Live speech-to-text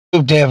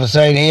Delphi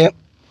site here,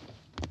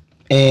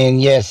 and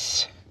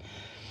yes,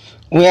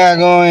 we are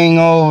going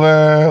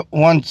over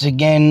once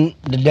again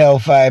the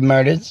Delphi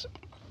murders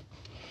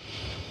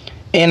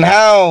and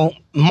how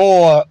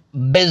more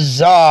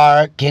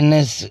bizarre can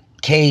this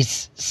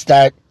case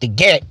start to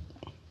get.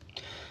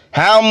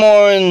 How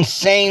more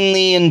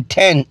insanely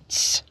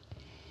intense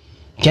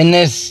can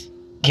this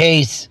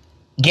case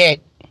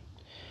get?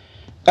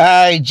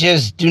 I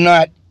just do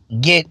not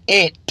get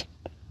it.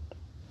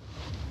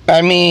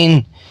 I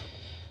mean,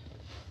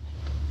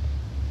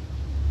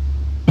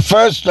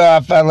 first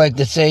off, I'd like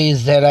to say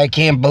is that I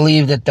can't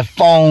believe that the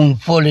phone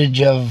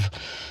footage of,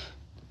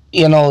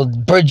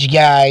 Bridge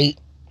Guy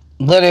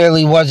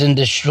literally wasn't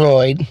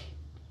destroyed.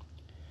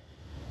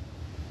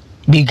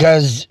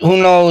 Because who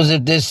knows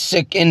if this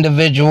sick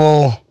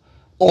individual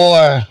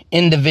or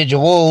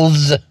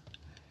individuals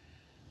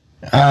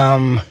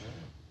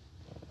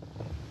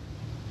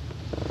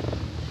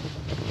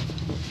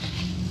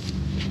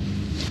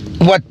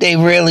what they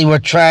really were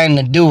trying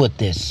to do with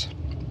this.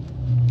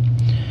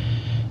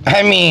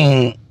 I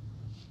mean,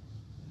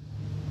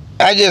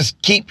 I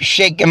just keep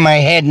shaking my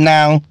head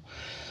now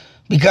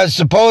because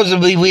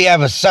supposedly we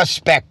have a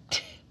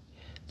suspect.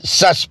 The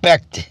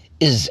suspect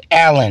is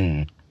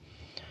Alan.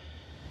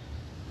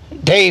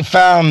 They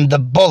found the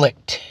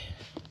bullet.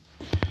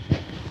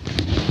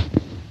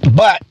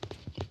 But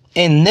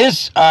in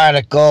this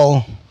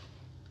article,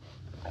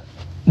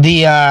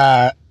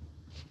 the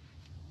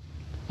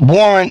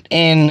warrant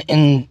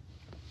in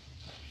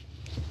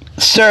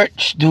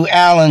search to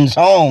Alan's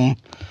home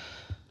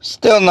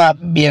still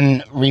not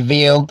been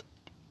revealed,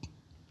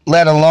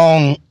 let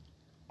alone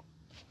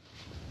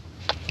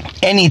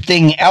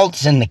anything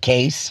else in the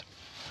case.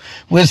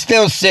 We're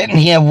still sitting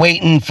here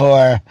waiting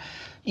for,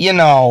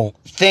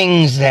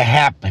 things to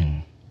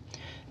happen.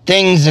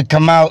 Things that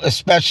come out,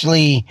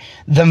 especially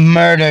the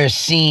murder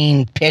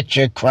scene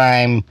picture,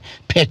 crime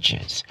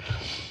pictures.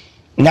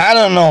 Now, I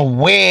don't know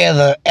where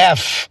the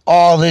F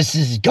all this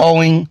is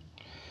going,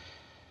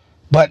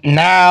 but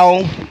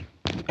now,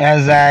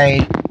 as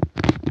I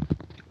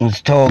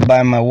was told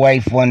by my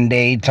wife one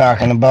day,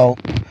 talking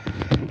about,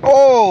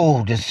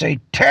 the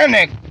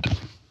satanic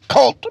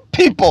cult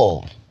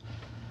people.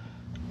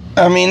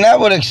 I mean, that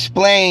would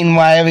explain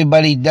why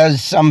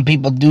some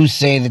people do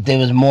say that there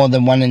was more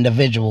than one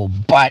individual,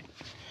 but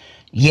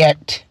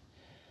yet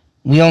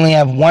we only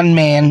have one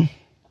man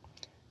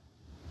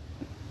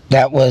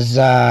that was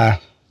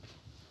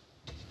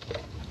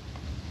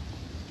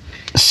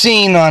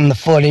seen on the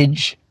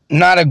footage,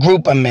 not a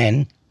group of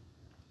men,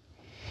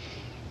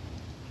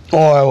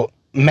 or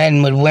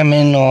men with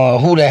women, or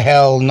who the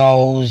hell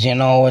knows,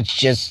 it's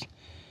just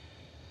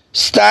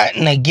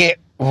starting to get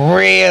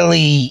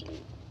really,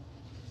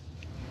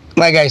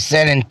 like I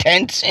said,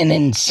 intense and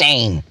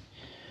insane.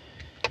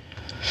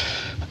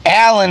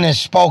 Alan has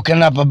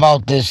spoken up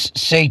about this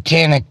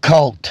satanic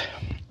cult,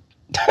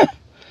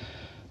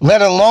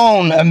 let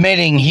alone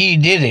admitting he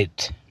did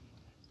it.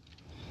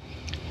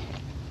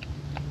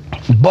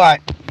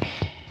 But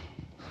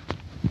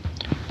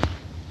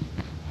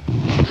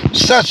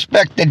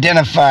suspect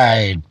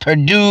identified,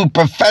 Purdue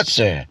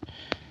professor,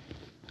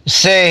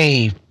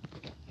 say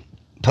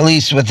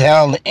police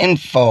withheld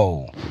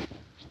info.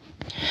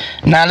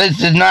 Now, this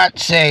does not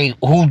say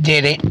who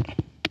did it.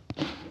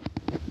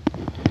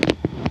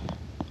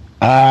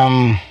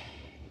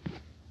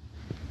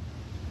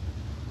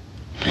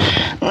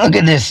 Look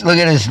at this.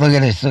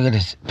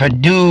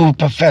 Purdue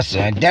professor,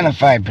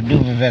 identified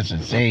Purdue professor,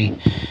 say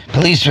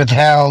police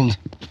withheld.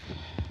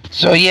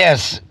 So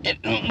yes,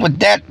 with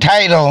that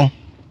title,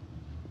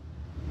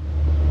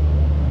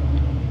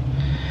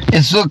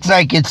 it looks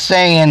like it's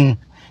saying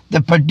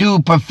the Purdue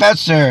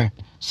professor,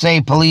 say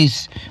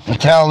police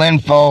withheld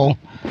info.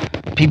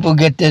 People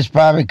get this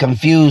probably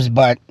confused,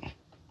 but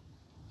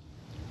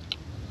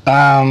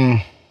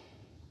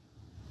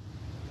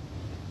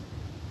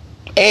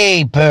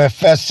a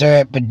professor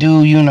at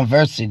Purdue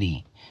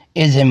University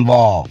is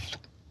involved.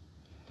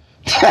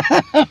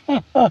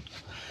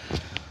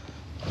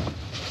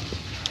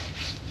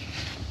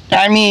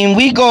 I mean,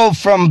 we go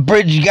from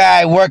Bridge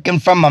Guy working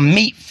from a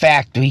meat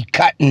factory,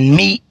 cutting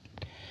meat.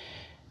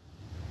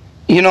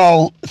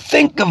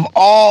 Think of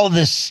all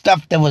this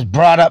stuff that was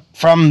brought up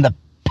from the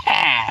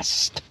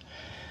past.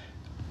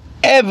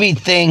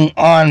 Everything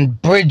on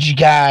Bridge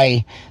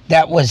Guy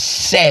that was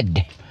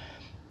said.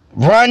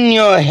 Run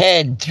your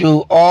head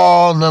through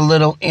all the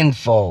little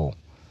info.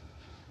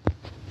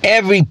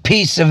 Every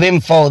piece of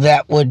info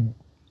that would,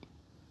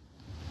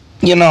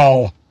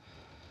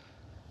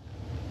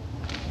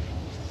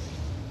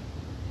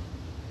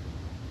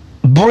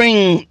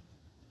 bring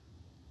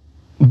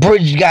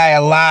Bridge Guy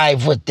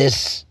alive with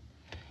this,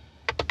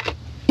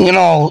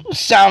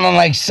 sounding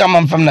like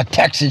someone from the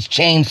Texas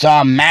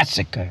Chainsaw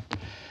Massacre.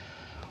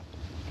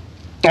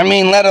 I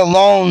mean, let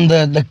alone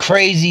the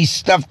crazy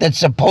stuff that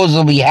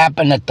supposedly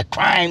happened at the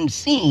crime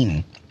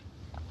scene.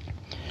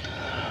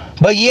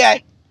 But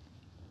yet,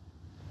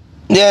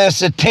 there's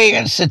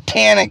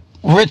satanic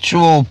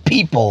ritual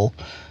people,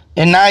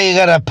 and now you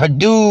got a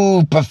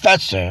Purdue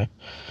professor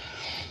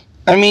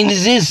I mean,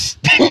 is this...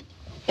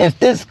 if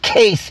this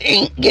case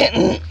ain't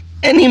getting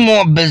any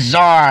more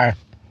bizarre...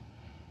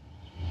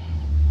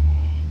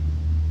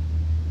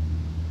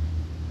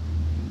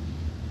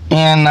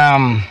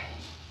 And,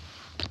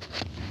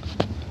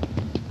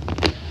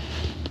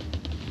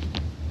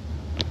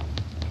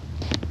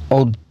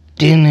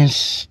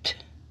 Odinist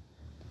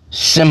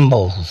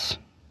symbols.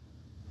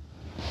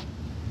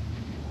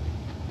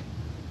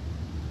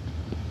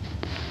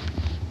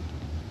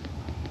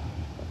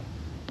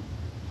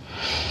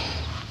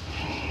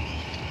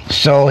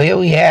 So here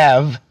we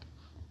have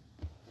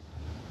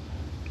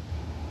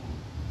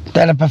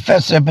that a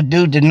professor at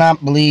Purdue did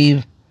not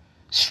believe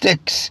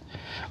sticks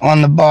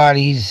on the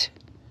bodies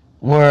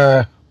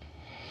were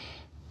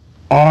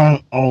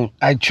on... Oh,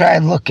 I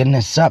tried looking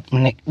this up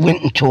and it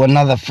went into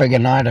another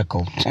friggin'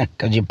 article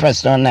because you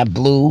pressed on that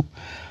blue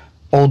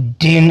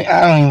Odin.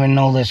 I don't even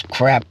know this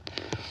crap.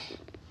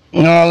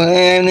 You know,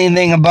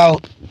 anything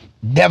about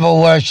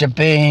devil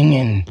worshipping.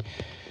 And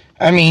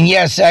I mean,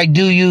 yes, I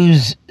do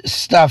use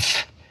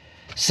stuff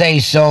say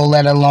so,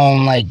 let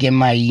alone like in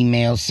my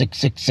email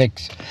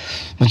 666.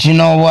 But you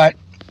know what?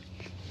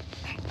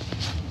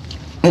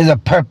 There's a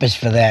purpose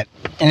for that.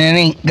 And it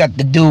ain't got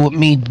to do with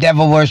me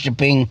devil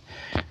worshipping,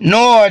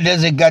 nor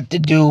does it got to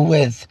do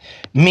with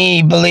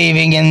me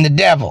believing in the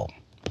devil.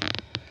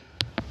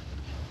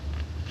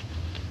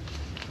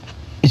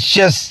 It's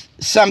just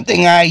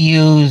something I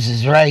use,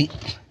 is right.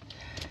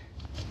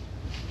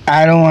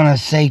 I don't want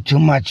to say too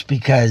much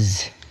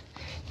because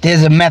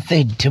there's a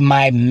method to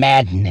my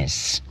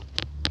madness.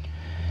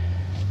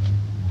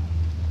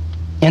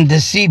 And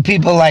to see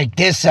people like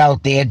this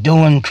out there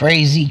doing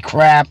crazy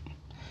crap,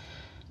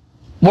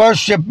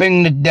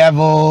 worshiping the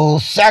devil,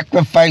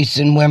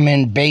 sacrificing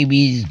women,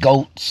 babies,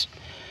 goats,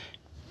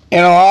 you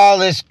know, all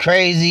this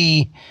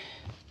crazy,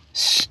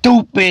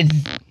 stupid,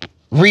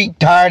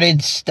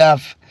 retarded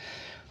stuff.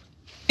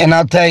 And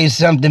I'll tell you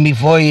something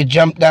before you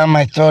jump down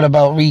my throat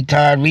about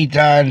retard.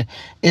 Retard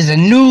is a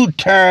new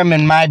term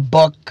in my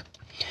book,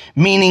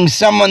 meaning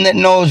someone that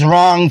knows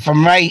wrong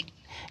from right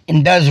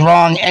and does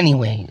wrong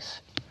anyways.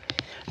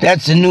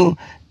 That's a new...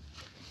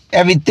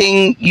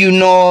 Everything you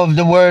know of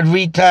the word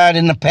retard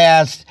in the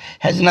past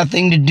has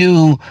nothing to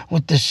do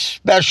with the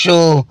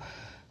special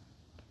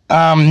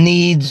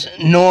needs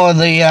nor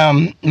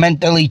the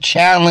mentally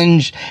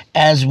challenged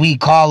as we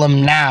call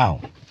them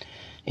now.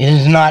 It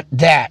is not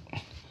that.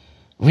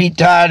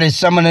 Retard is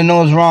someone that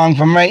knows wrong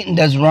from right and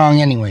does wrong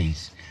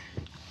anyways.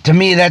 To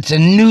me, that's a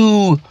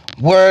new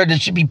word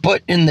that should be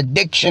put in the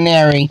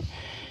dictionary,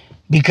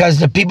 because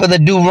the people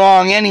that do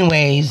wrong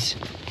anyways,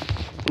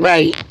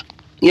 right,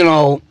 you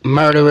know,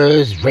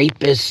 murderers,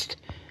 rapists,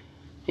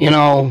 you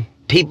know,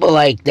 people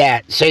like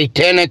that,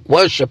 satanic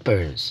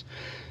worshipers.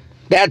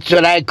 That's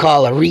what I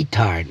call a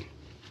retard.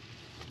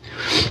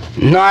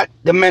 Not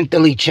the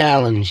mentally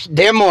challenged.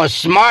 They're more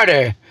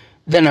smarter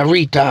than a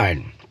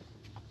retard.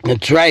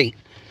 That's right.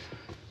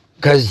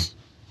 Because,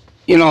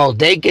 you know,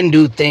 they can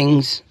do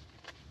things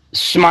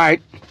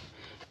smart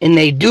and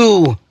they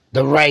do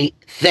the right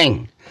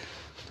thing.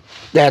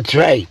 That's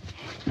right.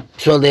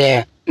 So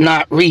they're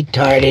not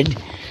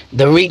retarded.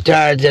 The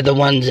retards are the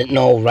ones that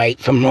know right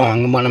from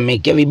wrong. I want to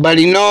make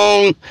everybody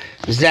know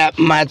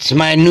that's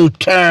my new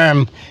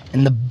term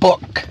in the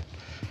book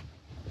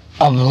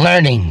of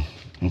learning.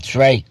 That's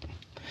right.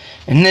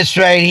 And this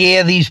right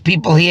here, these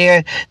people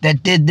here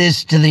that did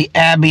this to the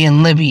Abby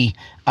and Libby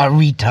are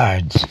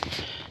retards.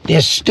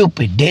 They're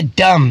stupid. They're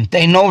dumb.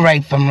 They know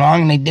right from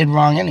wrong, and they did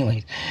wrong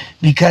anyways,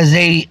 because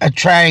they are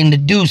trying to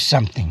do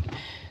something.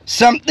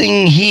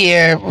 Something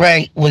here,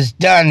 right, was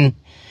done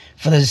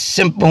for the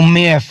simple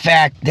mere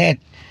fact that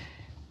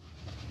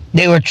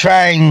they were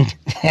trying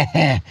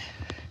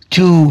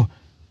to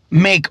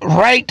make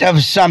right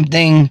of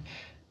something,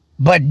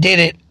 but did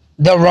it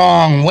the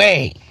wrong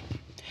way.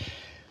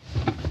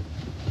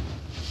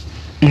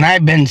 And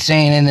I've been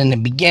saying it in the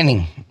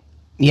beginning.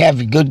 You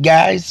have your good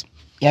guys,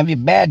 you have your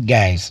bad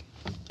guys.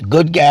 The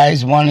good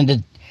guys wanted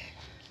to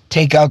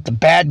take out the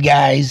bad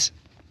guys,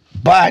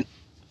 but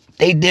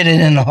they did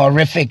it in a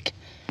horrific,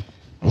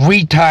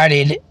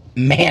 retarded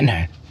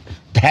manner.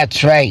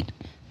 That's right.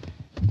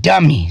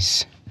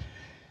 Dummies.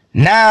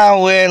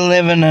 Now we're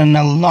living in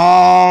a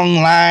long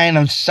line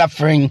of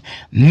suffering,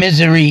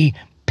 misery,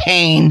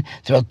 pain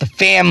throughout the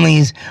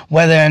families,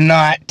 whether or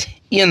not,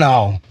 you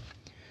know,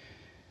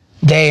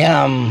 they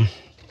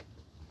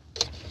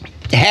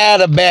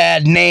had a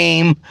bad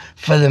name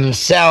for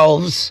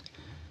themselves.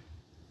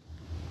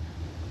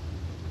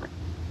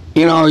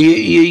 You know,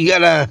 you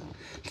gotta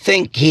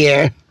think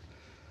here.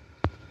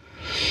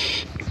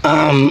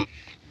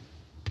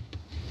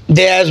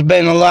 There's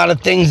been a lot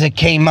of things that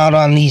came out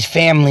on these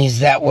families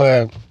that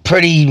were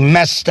pretty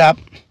messed up.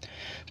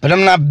 But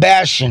I'm not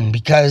bashing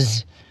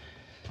because,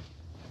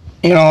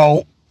 you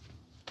know,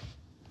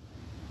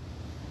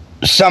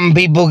 some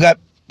people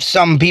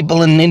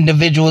and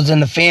individuals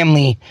in the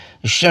family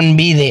shouldn't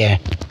be there.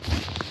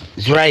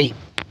 It's right.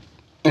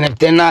 And if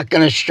they're not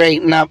going to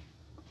straighten up,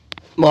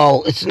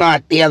 well, it's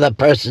not the other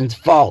person's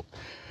fault.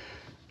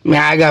 I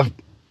mean, I got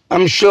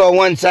I'm sure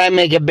once I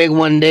make it big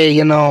one day,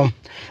 you know,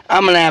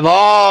 I'm going to have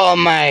all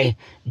my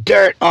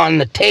dirt on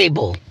the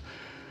table.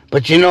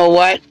 But you know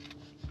what?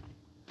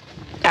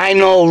 I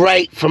know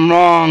right from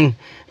wrong,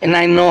 and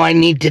I know I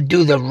need to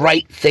do the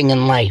right thing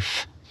in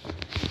life.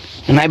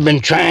 And I've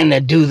been trying to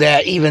do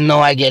that, even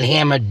though I get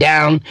hammered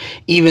down,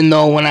 even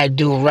though when I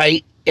do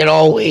right, it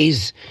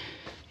always,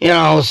 you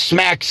know,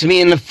 smacks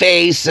me in the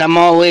face. I'm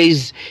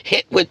always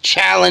hit with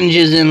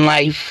challenges in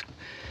life.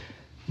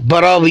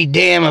 But I'll be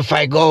damned if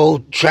I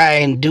go try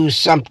and do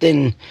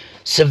something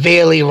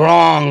severely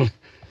wrong.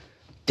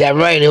 That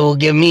right, it will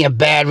give me a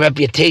bad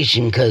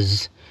reputation,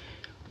 because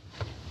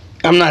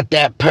I'm not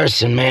that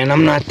person, man.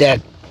 I'm not that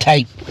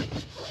type.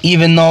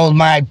 Even though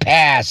my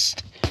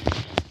past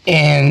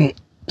and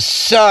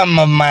some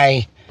of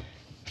my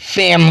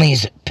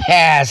family's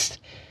past,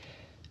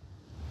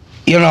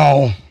 you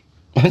know,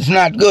 it's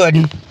not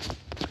good.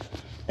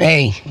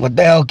 Hey, what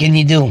the hell can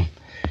you do?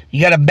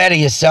 You gotta better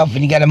yourself,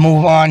 and you gotta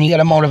move on. You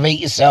gotta motivate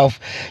yourself.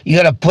 You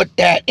gotta put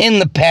that in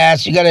the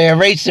past. You gotta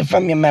erase it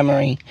from your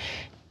memory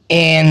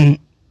and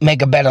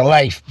make a better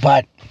life.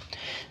 But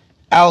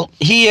out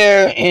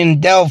here in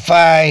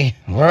Delphi,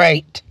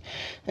 right,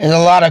 there's a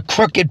lot of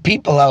crooked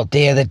people out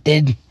there that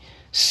did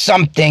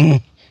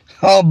something.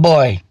 Oh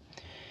boy.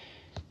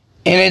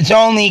 And it's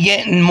only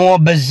getting more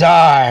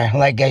bizarre,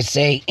 like I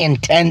say,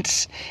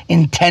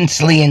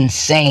 intensely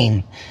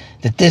insane,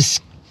 that this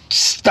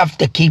stuff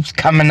that keeps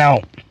coming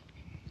out.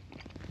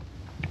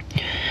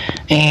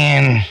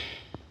 And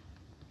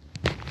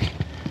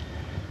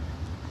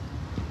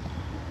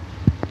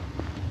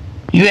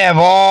you have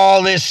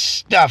all this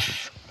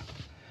stuff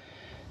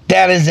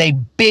that is a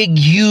big,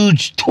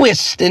 huge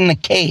twist in the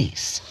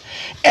case.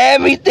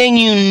 Everything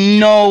you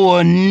know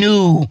or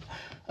knew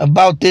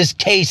about this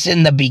case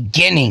in the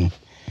beginning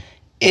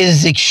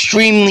is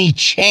extremely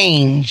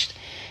changed.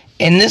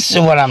 And this is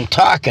what I'm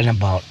talking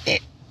about.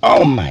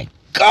 Oh my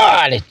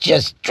God, it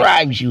just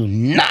drives you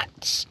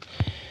nuts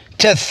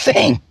to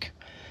think.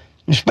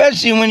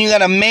 Especially when you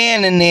got a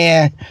man in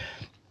there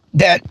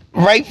that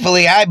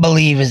rightfully, I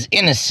believe, is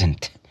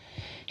innocent.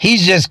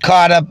 He's just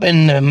caught up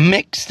in the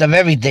mix of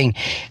everything.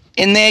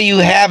 And there you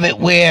have it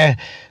where,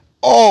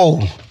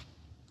 oh,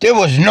 there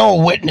was no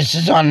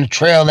witnesses on the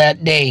trail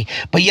that day,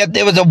 but yet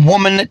there was a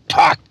woman that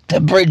talked to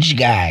Bridge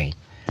Guy.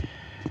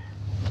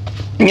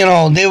 You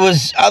know, there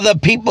was other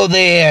people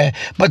there,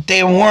 but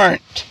they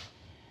weren't.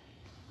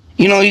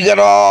 You know, you got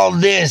all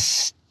this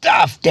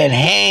stuff that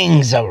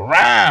hangs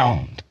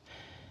around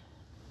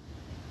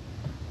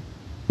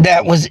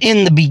that was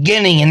in the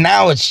beginning, and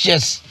now it's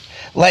just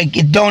like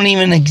it don't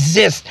even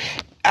exist.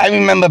 I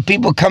remember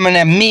people coming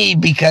at me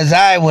because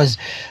I was,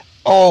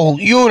 oh,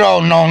 you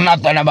don't know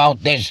nothing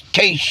about this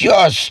case.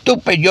 You're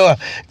stupid.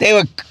 They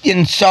were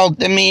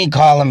insulting me,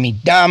 calling me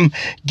dumb,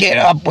 get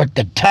up with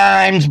the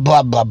times,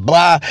 blah, blah,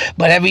 blah.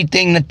 But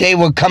everything that they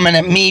were coming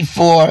at me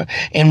for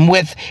and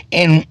with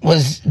and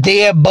was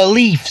their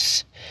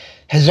beliefs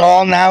has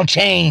all now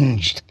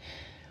changed.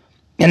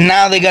 And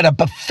now they got a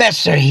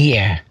professor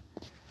here,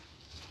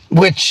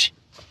 which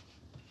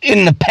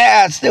in the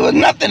past, there was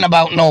nothing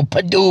about no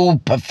Purdue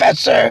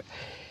professor.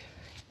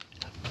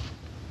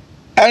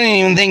 I didn't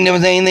even think there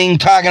was anything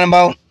talking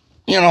about,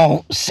 you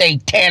know,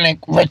 satanic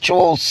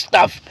ritual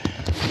stuff.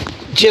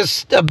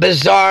 Just a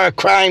bizarre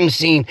crime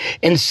scene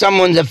and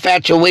someone's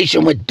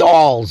infatuation with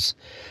dolls.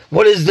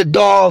 What is the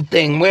doll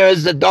thing? Where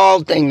is the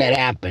doll thing that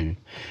happened?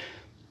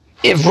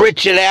 If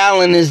Richard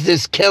Allen is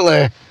this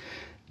killer,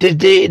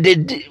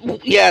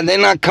 yeah, they're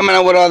not coming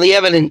out with all the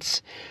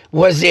evidence.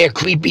 Was there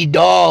creepy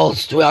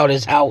dolls throughout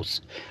his house?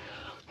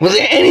 Was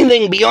there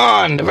anything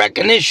beyond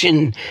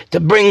recognition to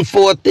bring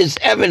forth this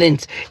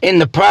evidence? And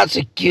the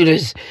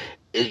prosecutors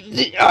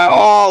are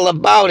all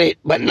about it.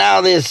 But now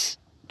this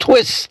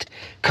twist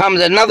comes,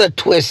 another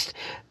twist,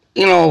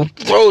 you know,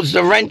 throws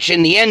the wrench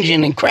in the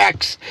engine and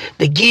cracks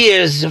the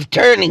gears of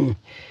turning.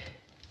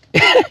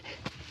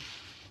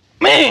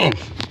 Man,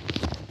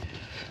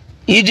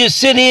 you just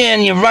sit here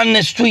and you run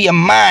this through your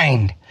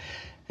mind.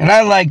 And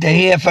I like to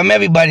hear from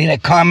everybody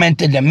that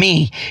commented to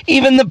me.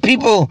 Even the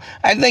people,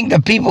 I think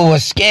the people were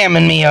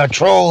scamming me or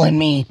trolling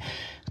me,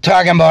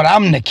 talking about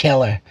I'm the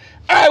killer.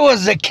 I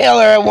was the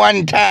killer at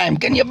one time.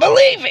 Can you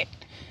believe it?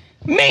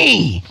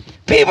 Me.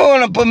 People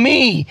want to put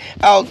me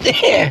out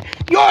there.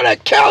 You're the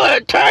killer.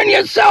 Turn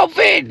yourself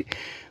in.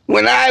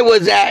 When I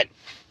was at,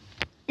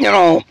 you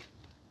know,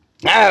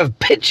 I have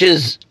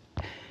pictures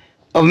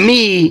of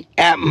me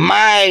at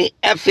my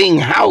effing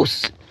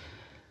house,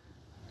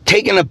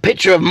 taking a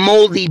picture of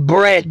moldy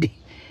bread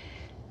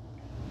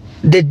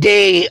the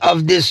day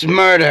of this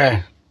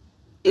murder.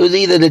 It was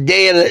either the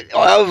day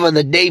of or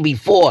the day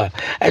before.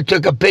 I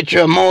took a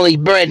picture of moldy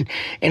bread.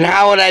 And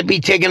how would I be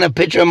taking a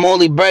picture of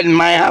moldy bread in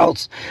my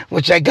house,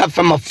 which I got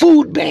from a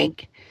food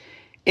bank,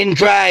 and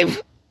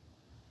drive,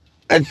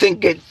 I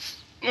think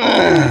it's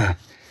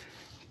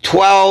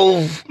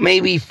 12,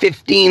 maybe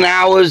 15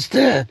 hours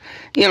to,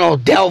 you know,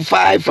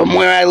 Delphi from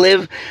where I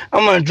live.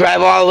 I'm going to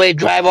drive all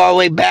the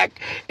way back,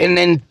 and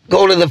then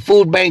go to the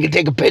food bank and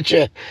take a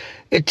picture.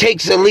 It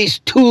takes at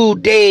least 2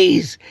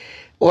 days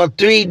or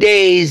 3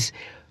 days,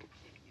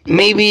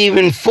 maybe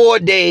even 4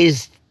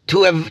 days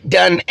to have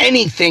done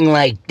anything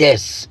like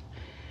this.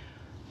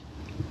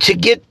 To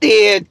get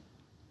there,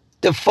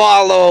 to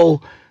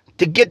follow,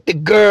 to get the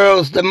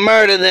girls, to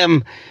murder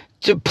them,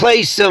 to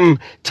place them,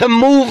 to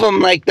move them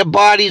like the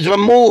bodies were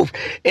moved,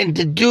 and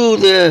to do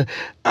the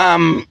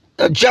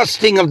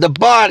adjusting of the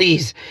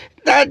bodies.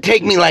 That'd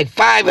take me like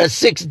 5 or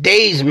 6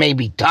 days,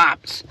 maybe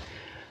tops,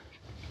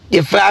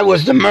 if I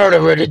was the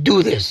murderer to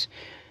do this.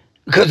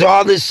 Because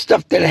all this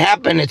stuff that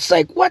happened, it's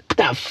like, what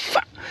the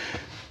fuck?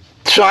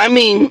 So, I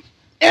mean,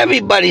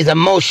 everybody's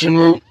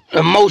emotions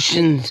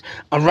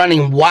are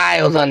running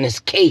wild on this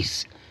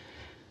case.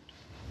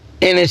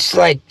 And it's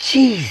like,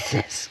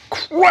 Jesus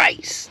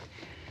Christ.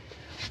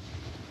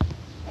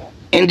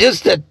 And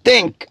just to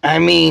think, I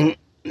mean,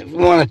 if you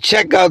want to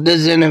check out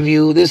this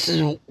interview, this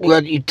is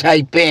what you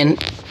type in.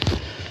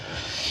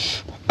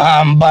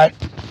 But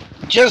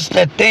just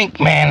to think,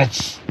 man,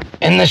 it's,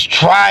 and this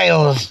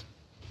trial is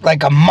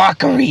like a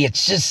mockery.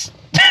 It's just,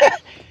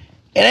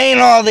 it ain't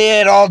all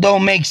there. It all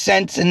don't make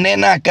sense, and they're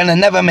not gonna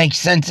never make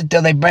sense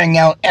until they bring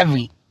out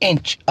every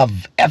inch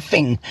of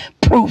effing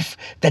proof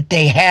that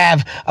they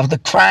have of the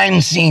crime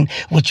scene,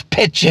 which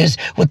pictures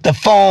with the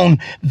phone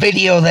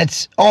video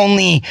that's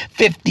only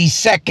 50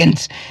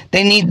 seconds.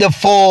 They need the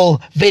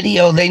full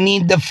video. They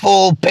need the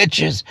full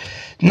pictures,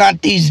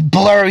 not these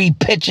blurry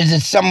pictures that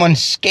someone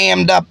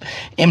scammed up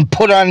and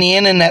put on the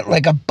internet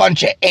like a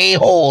bunch of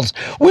a-holes.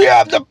 We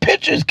have the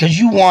pictures because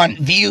you want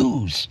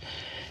views.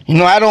 You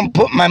know, I don't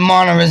put my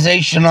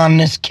monetization on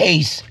this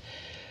case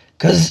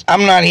because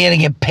I'm not here to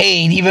get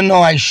paid, even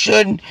though I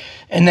should,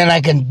 and then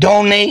I can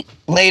donate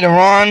later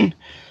on.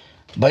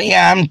 But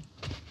yeah, I'm,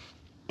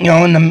 you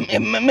know,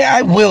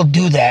 I will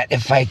do that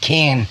if I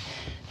can,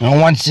 you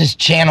know, once this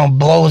channel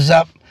blows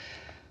up.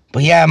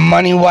 But yeah,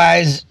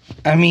 money-wise,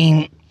 I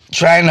mean,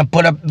 trying to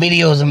put up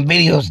videos and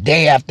videos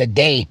day after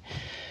day,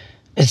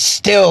 it's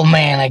still,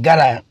 man, I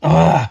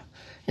gotta,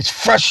 it's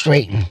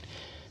frustrating.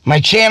 My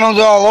channel's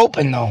all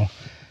open, though.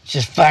 It's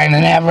just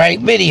finding that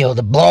right video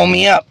to blow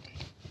me up.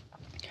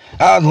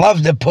 I'd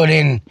love to put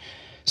in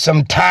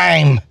some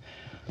time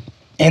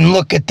and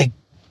look at the,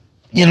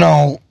 you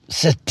know,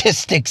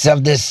 statistics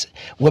of this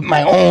with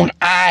my own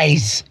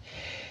eyes.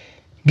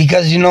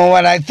 Because you know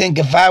what? I think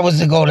if I was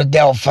to go to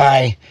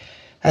Delphi,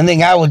 I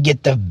think I would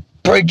get the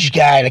bridge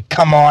guy to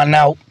come on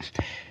out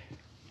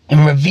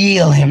and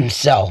reveal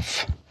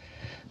himself.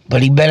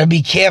 But he better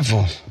be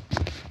careful,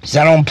 because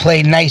I don't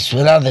play nice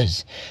with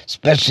others,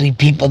 especially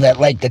people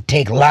that like to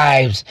take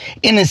lives,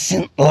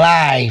 innocent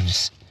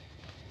lives,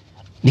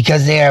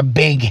 because they're a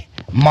big,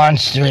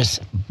 monstrous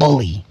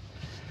bully.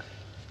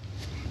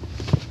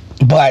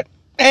 But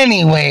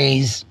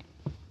anyways,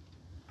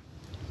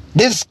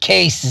 this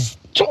case is,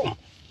 oh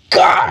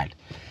God.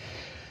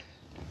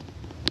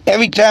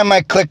 Every time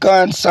I click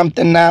on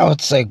something now,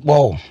 it's like,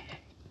 whoa.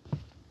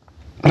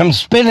 And I'm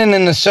spinning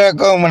in a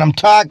circle when I'm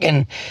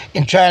talking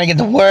and trying to get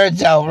the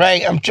words out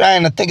right. I'm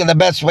trying to think of the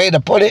best way to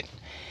put it.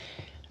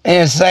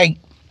 And it's like,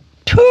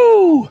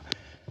 phew.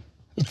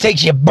 It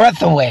takes your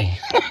breath away.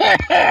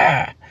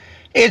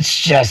 It's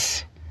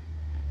just,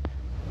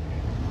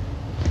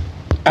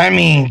 I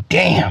mean,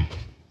 damn.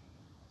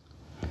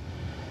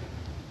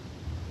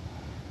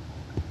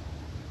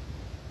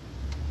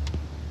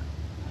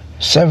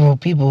 Several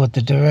people with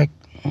the direct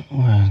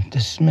were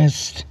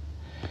dismissed.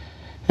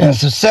 And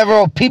so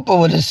several people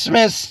were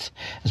dismissed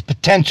as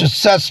potential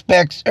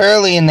suspects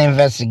early in the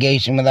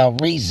investigation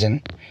without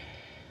reason.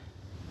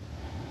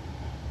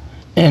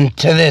 And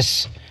to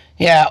this,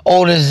 yeah,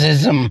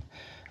 odorcism.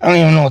 I don't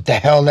even know what the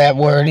hell that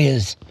word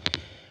is.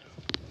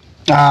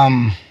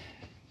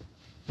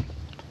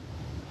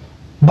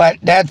 But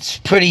that's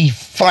pretty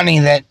funny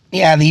that,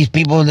 yeah, these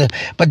people,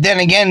 but then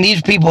again,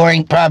 these people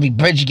ain't probably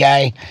bridge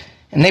guy,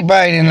 and they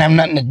probably didn't have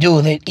nothing to do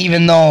with it,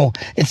 even though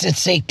it's a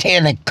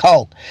satanic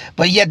cult.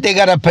 But yet they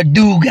got a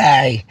Purdue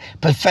guy,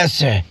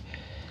 professor,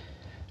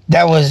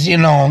 that was, you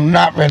know,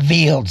 not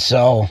revealed.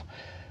 So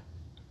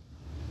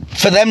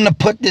for them to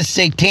put this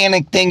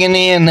satanic thing in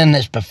there, and then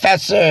this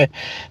professor,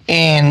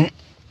 and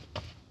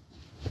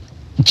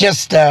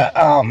just,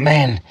 oh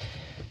man,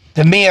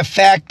 the mere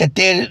fact that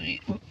they're,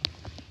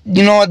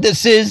 you know what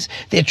this is?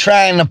 They're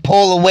trying to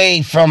pull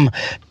away from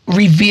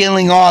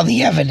revealing all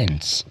the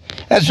evidence.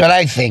 That's what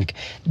I think.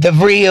 The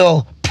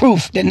real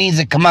proof that needs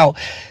to come out.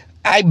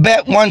 I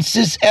bet once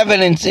this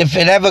evidence, if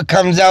it ever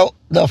comes out,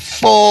 the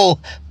full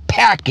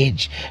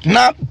package,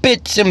 not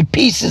bits and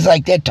pieces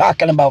like they're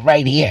talking about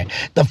right here,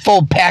 the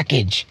full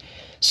package,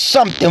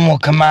 something will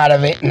come out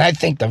of it, and I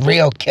think the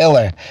real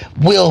killer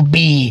will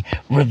be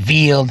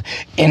revealed,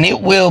 and it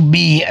will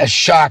be a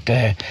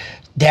shocker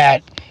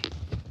that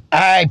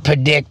I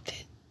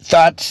predict.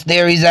 Thoughts,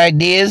 theories,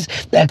 ideas,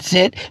 that's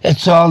it.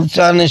 That's all that's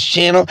on this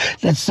channel.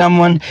 That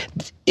someone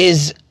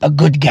is a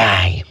good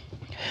guy,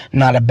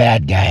 not a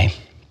bad guy.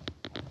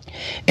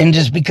 And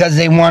just because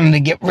they wanted to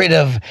get rid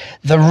of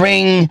the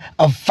ring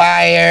of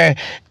fire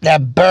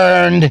that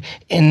burned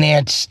in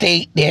their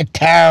state, their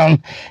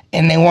town,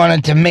 and they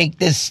wanted to make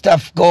this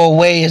stuff go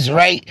away is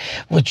right,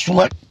 which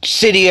what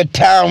city or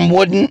town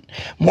wouldn't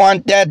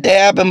want that to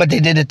happen, but they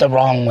did it the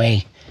wrong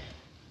way.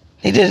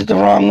 They did it the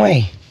wrong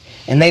way.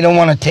 And they don't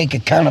want to take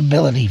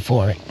accountability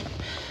for it.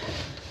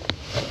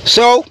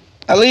 So,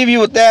 I'll leave you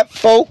with that,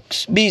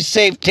 folks. Be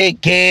safe,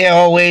 take care,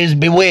 always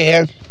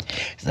beware.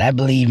 Because I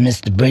believe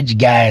Mr. Bridge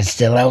Guy is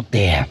still out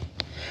there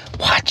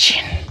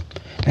watching.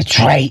 That's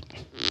right.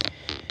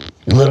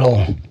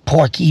 Little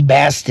porky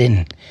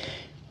bastard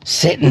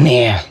sitting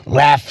there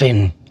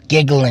laughing,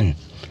 giggling.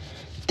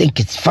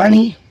 Think it's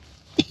funny?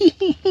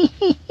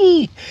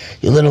 You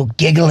little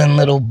giggling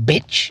little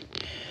bitch.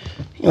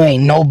 You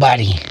ain't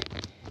nobody.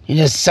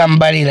 You're just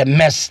somebody that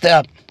messed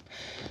up.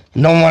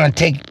 You don't want to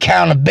take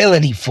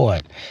accountability for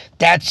it.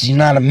 You're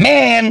not a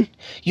man.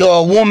 You're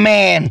a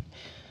woman.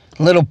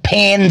 Little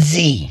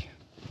pansy.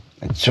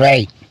 That's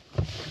right.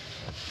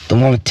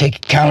 Don't want to take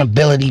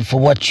accountability for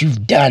what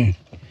you've done.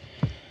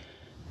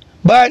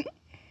 But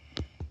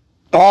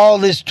all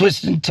this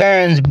twists and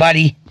turns,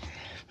 buddy,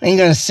 ain't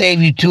gonna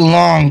save you too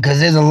long, because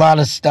there's a lot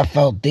of stuff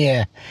out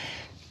there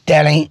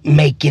that ain't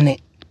making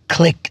it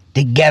click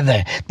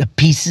together. The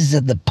pieces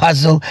of the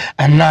puzzle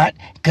are not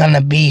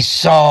gonna be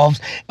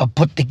solved or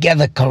put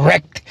together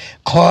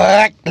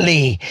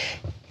correctly.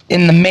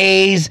 In the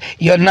maze,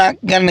 you're not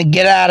gonna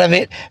get out of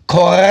it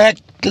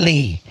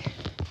correctly.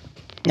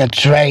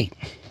 That's right.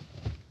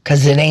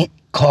 Because it ain't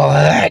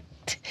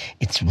correct.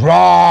 It's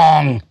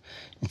wrong.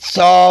 It's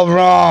all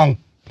wrong.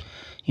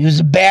 You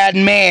was a bad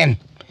man.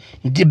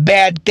 You did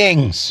bad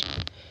things.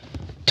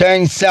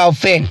 Turn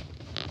yourself in.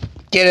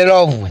 Get it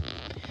over with.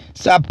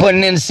 Stop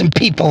putting innocent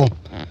people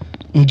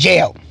in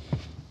jail.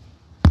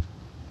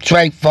 That's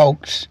right,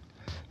 folks.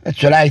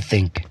 That's what I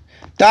think.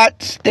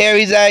 Thoughts,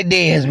 theories,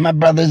 ideas, my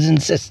brothers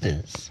and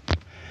sisters.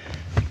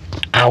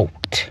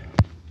 Out.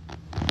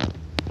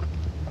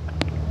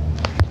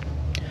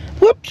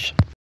 Whoops.